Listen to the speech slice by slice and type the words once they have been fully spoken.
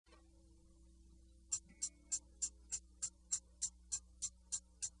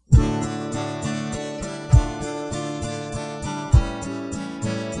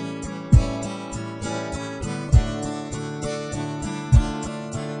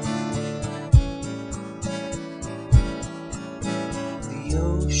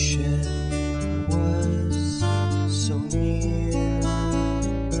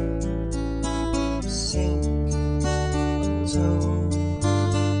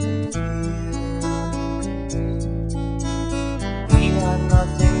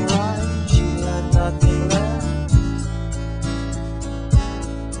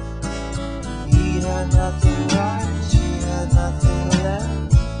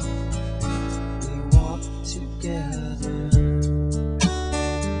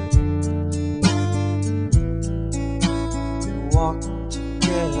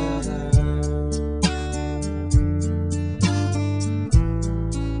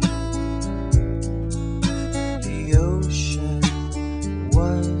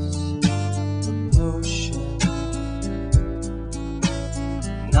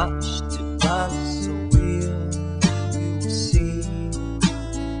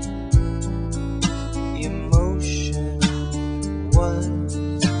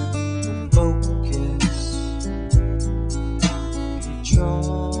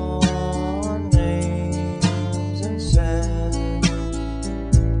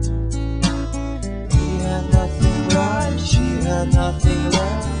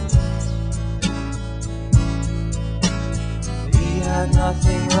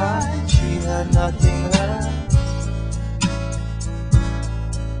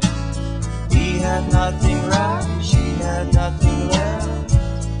had nothing right, she had nothing left.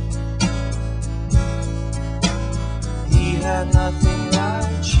 He had nothing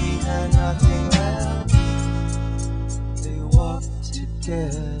right, she had nothing left. They walked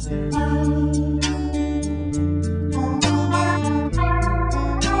together.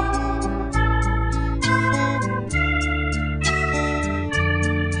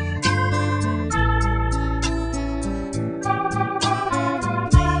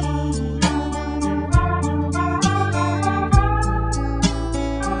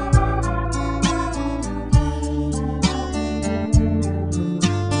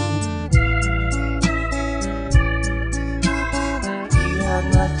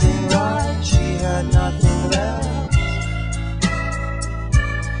 Nothing right, she had nothing left.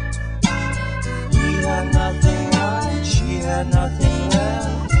 He had nothing right, she had nothing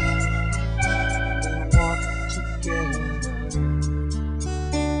left. They walked together.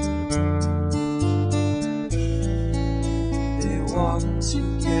 They walked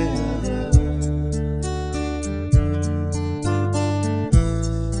together.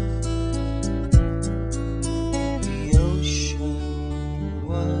 The ocean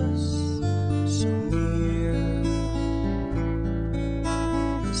was so near,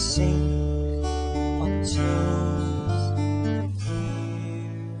 the sink